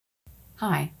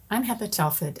Hi, I'm Heather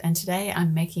Telford, and today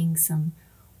I'm making some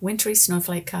wintry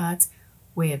snowflake cards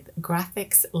with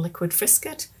Grafix liquid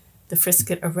Frisket, the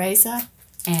Frisket eraser,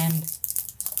 and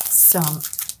some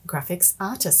Grafix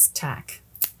artist tack.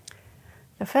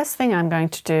 The first thing I'm going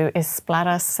to do is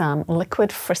splatter some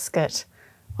liquid Frisket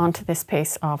onto this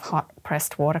piece of hot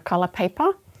pressed watercolor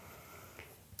paper,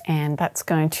 and that's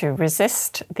going to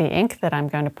resist the ink that I'm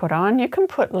going to put on. You can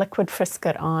put liquid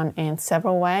Frisket on in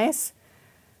several ways.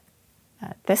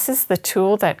 This is the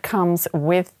tool that comes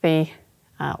with the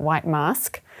white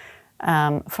mask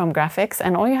from Grafix,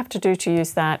 and all you have to do to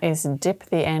use that is dip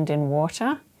the end in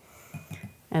water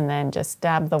and then just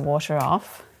dab the water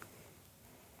off,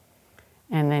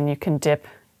 and then you can dip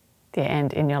the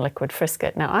end in your liquid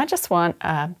Frisket. Now I just want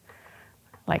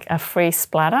like a free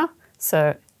splatter,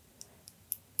 so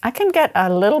I can get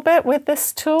a little bit with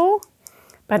this tool,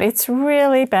 but it's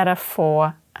really better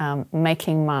for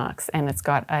making marks, and it's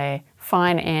got a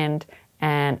fine end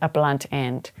and a blunt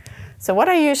end. So what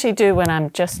I usually do when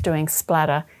I'm just doing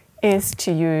splatter is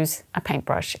to use a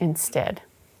paintbrush instead.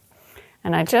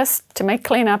 And I just, to make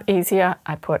cleanup easier,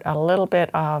 I put a little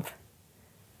bit of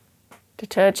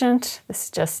detergent. This is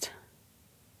just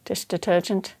dish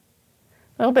detergent.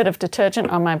 A little bit of detergent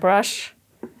on my brush,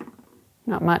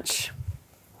 not much.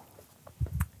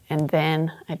 And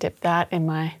then I dip that in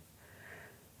my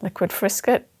liquid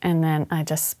Frisket, and then I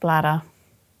just splatter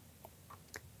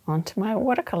onto my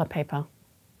watercolor paper.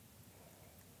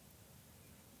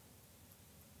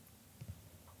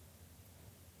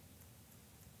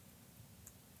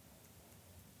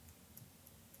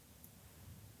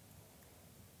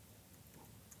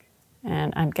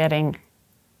 And I'm getting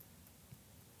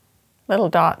little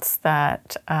dots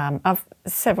that of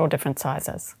several different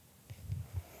sizes.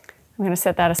 I'm going to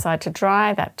set that aside to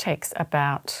dry. That takes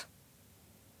about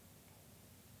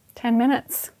 10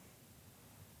 minutes.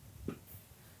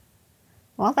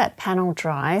 While that panel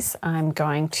dries, I'm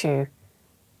going to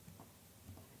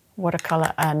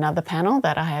watercolor another panel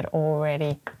that I had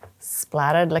already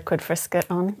splattered liquid Frisket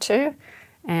onto,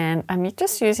 and I'm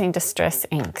just using distress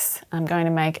inks. I'm going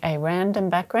to make a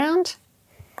random background.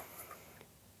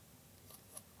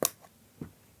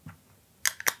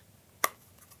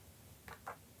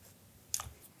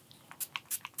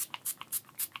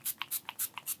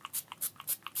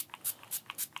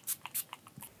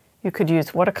 You could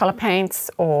use watercolor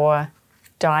paints or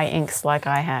dye inks like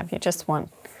I have. You just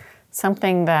want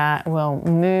something that will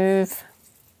move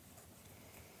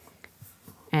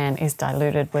and is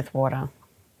diluted with water.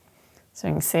 So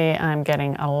you can see I'm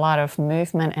getting a lot of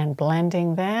movement and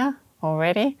blending there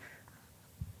already.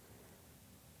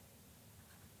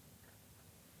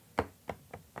 I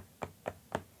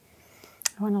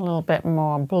want a little bit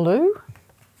more blue.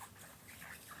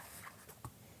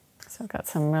 So I've got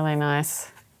some really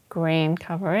nice green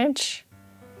coverage.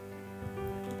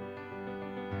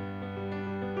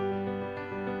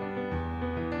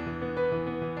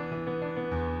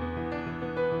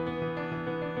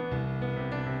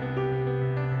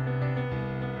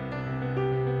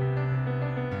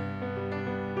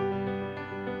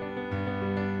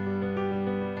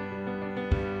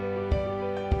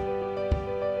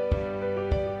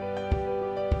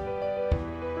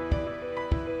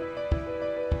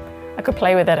 I could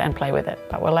play with it and play with it,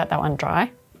 but we'll let that one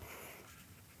dry.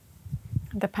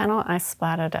 The panel I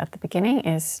splattered at the beginning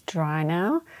is dry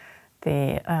now.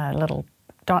 The little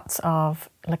dots of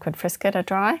liquid Frisket are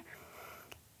dry.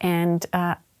 And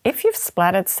if you've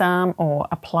splattered some or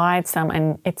applied some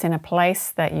and it's in a place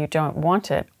that you don't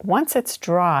want it, once it's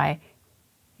dry,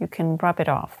 you can rub it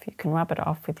off. You can rub it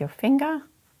off with your finger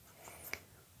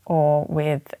or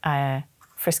with a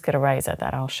Frisket eraser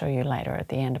that I'll show you later at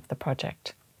the end of the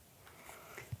project.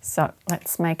 So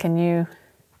let's make a new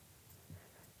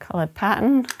colored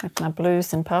pattern with my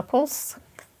blues and purples.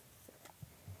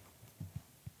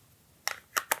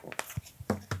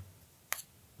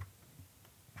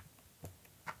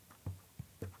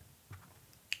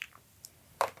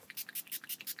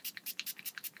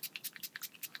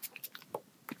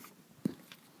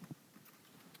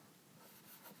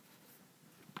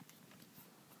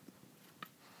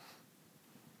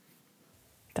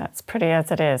 That's pretty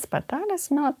as it is, but that is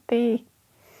not the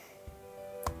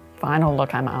final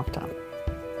look I'm after.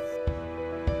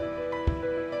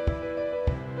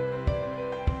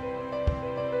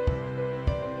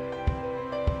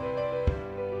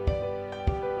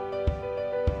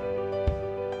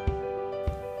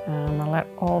 I'll let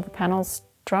all the panels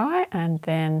dry and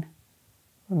then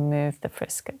remove the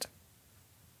Frisket.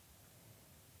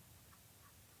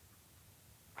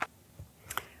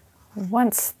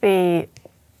 Once the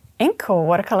ink or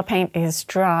watercolor paint is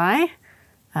dry,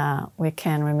 we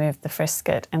can remove the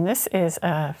frisket. And this is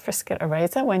a frisket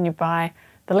eraser. When you buy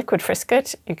the liquid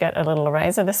frisket, you get a little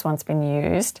eraser. This one's been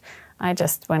used. I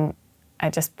just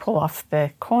pull off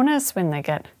the corners when they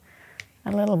get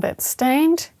a little bit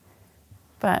stained,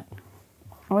 but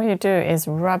all you do is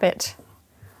rub it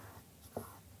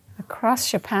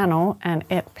across your panel and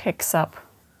it picks up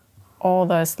all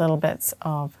those little bits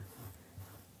of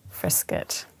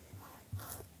frisket.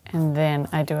 And then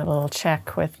I do a little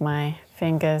check with my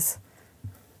fingers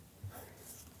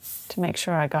to make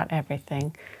sure I got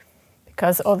everything,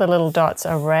 because all the little dots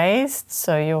are raised,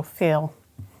 so you'll feel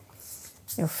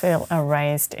a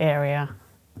raised area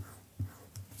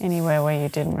anywhere where you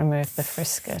didn't remove the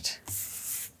frisket.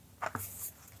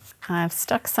 I've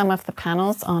stuck some of the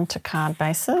panels onto card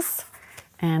bases,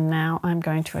 and now I'm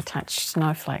going to attach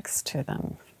snowflakes to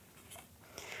them.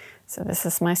 So this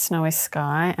is my snowy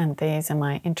sky, and these are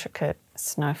my intricate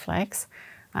snowflakes.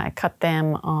 I cut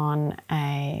them on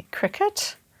a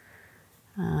Cricut,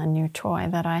 a new toy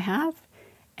that I have,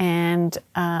 and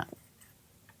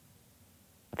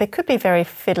they could be very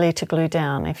fiddly to glue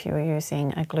down if you were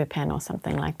using a glue pen or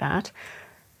something like that.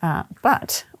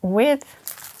 But with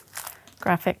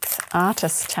Grafix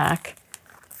Artist Tack,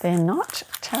 they're not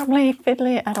terribly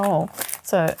fiddly at all.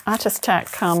 So Artist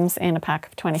Tack comes in a pack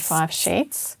of 25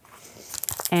 sheets,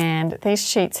 and these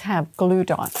sheets have glue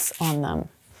dots on them.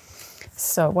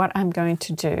 So what I'm going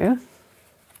to do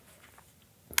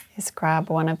is grab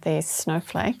one of these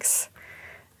snowflakes,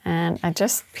 and I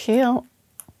just peel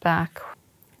back.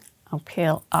 I'll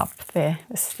peel up there.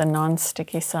 This is the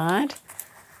non-sticky side.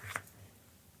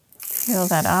 Peel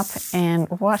that up, and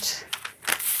what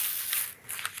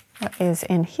is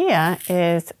in here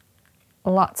is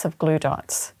lots of glue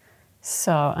dots.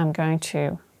 So I'm going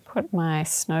to put my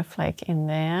snowflake in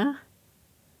there.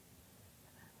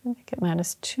 I don't think it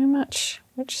matters too much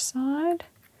which side.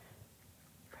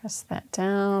 Press that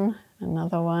down.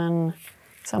 Another one.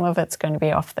 Some of it's going to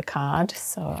be off the card,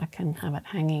 so I can have it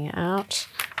hanging out.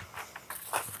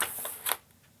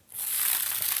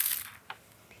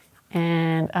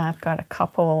 And I've got a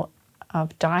couple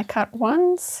of die cut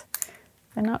ones.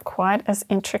 They're not quite as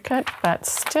intricate, but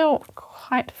still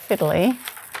quite fiddly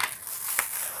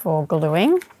for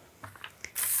gluing.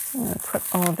 I'm going to put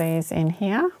all these in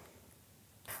here.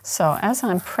 So as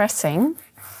I'm pressing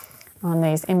on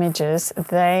these images,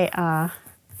 they are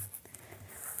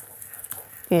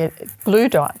the glue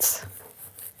dots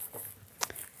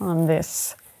on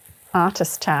this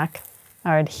Artist Tack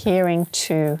are adhering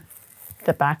to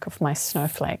the back of my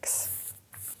snowflakes.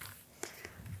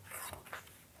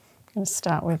 I'm going to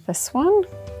start with this one.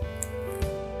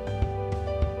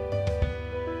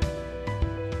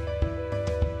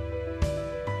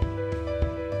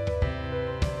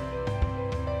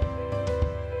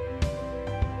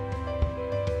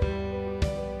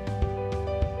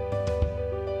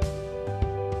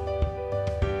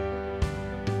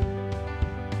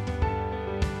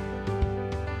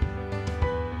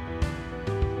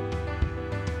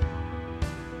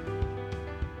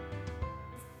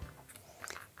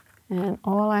 And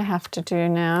all I have to do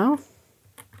now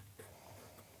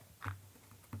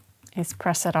is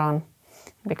press it on.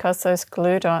 Because those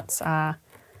glue dots are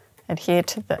adhered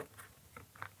to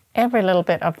every little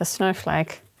bit of the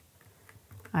snowflake,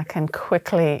 I can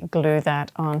quickly glue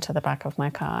that onto the back of my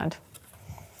card.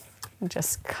 And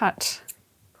just cut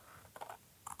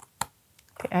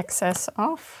the excess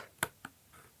off.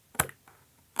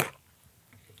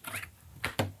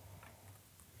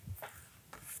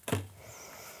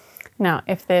 Now,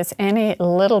 if there's any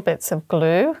little bits of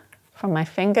glue from my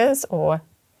fingers or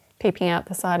peeping out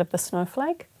the side of the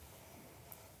snowflake,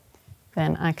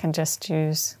 then I can just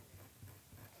use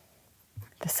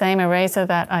the same eraser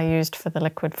that I used for the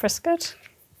liquid frisket,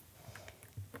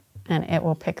 and it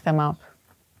will pick them up.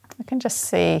 I can just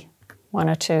see one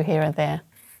or two here and there.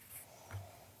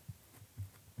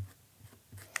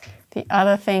 The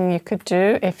other thing you could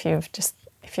do if you're just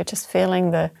feeling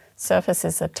the surface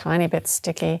is a tiny bit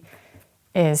sticky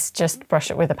is just brush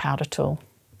it with a powder tool.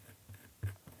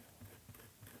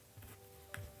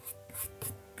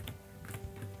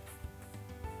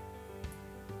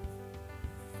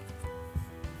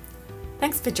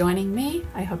 Thanks for joining me.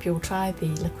 I hope you'll try the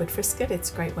liquid frisket.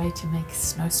 It's a great way to make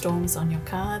snowstorms on your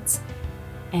cards.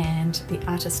 And the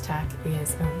Artist Tack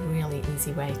is a really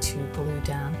easy way to glue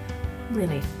down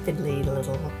really fiddly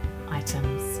little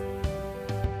items.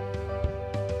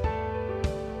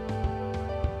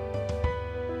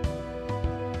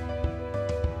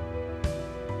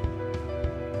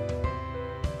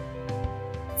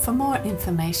 For more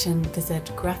information, visit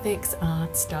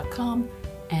grafixarts.com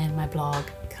and my blog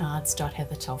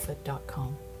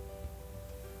cards.heathertelford.com.